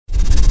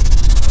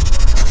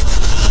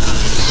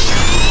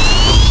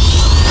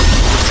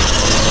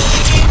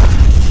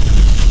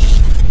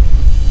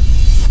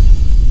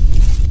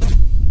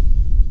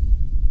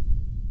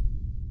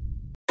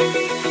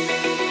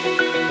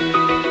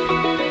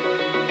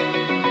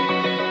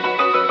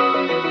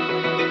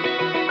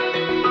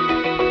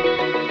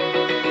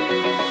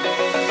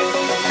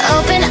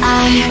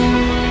high,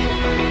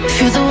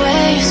 feel the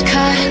waves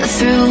cut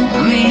through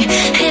me,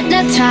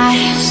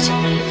 hypnotized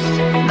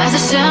by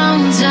the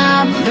sounds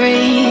I'm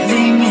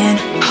breathing in.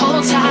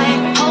 Hold tight,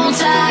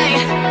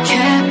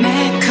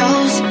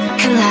 chemicals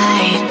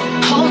collide.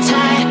 Hold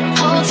tight,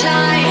 hold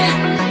tight,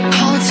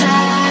 hold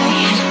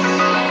tight.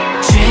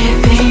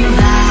 Dripping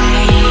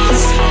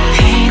lights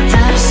paint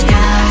the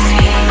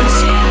skies,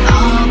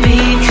 all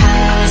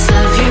because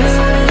of you.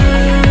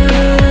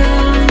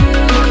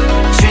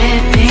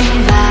 Dripping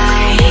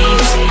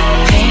lights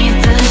paint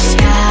the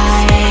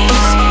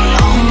skies,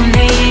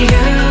 only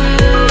you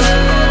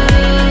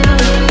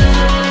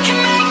can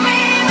make me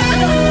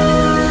move.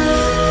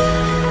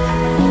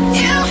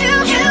 You can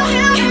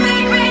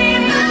make me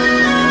move.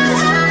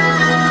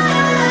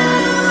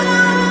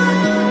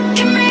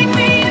 Can make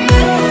me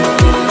move.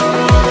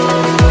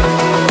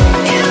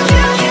 You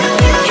can make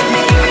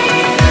me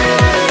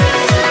move.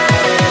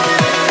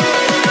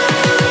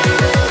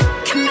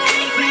 Can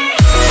make me.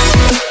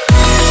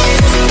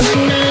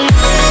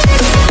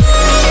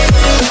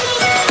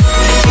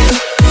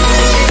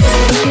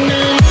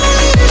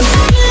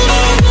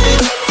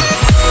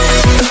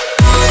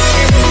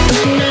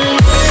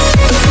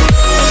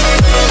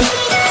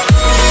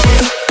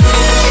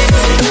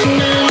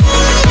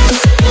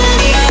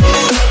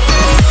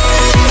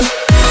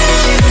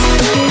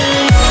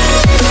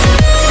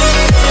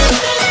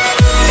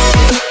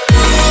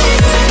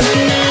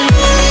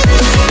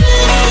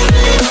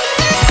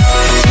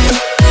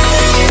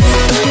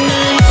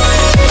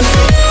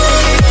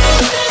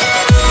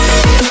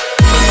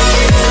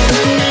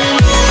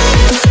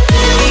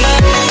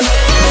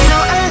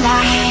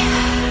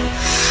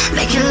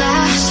 Make it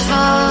last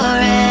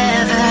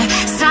forever.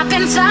 Stop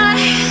in time.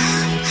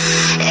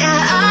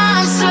 Yeah,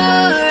 I'm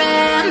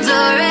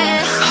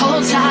surrendering.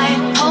 Hold tight,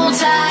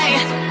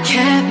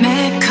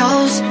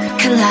 chemicals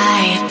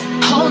collide.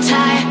 Hold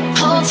tight,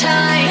 hold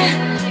tight,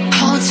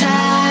 hold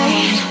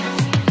tight.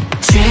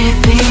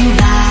 Dripping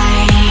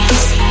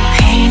lights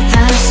paint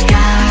the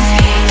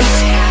skies,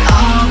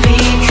 all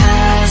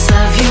because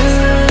of you.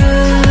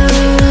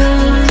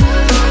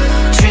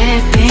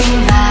 Dripping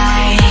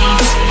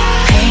lights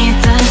paint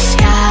the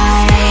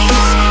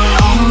skies,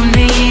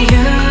 only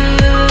you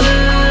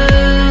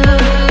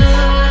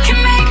can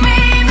make me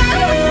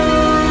move.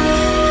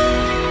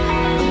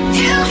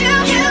 You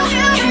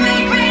can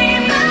make me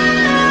move.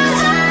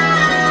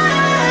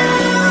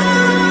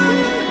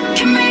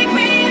 Can make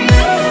me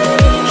move.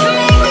 Can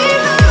make me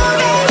move.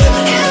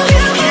 You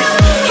can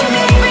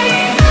make me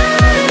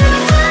move.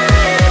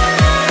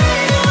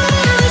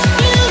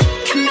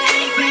 Can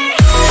make me.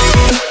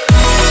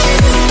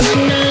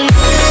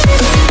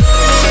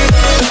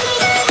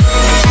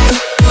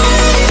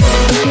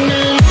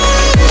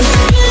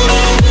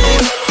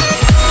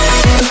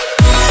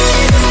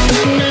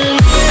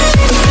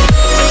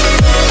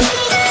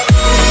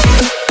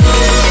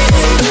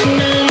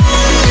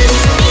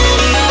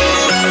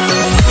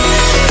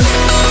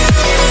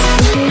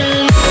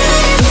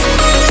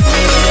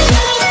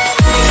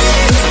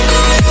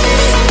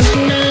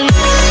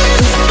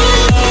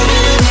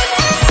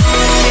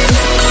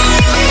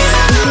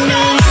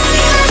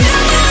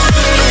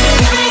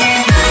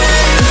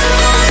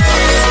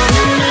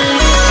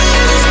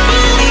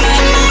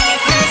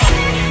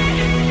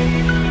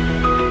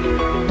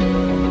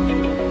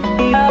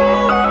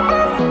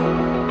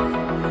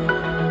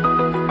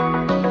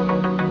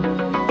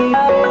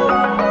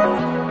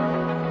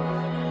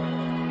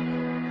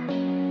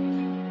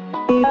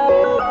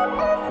 Oh,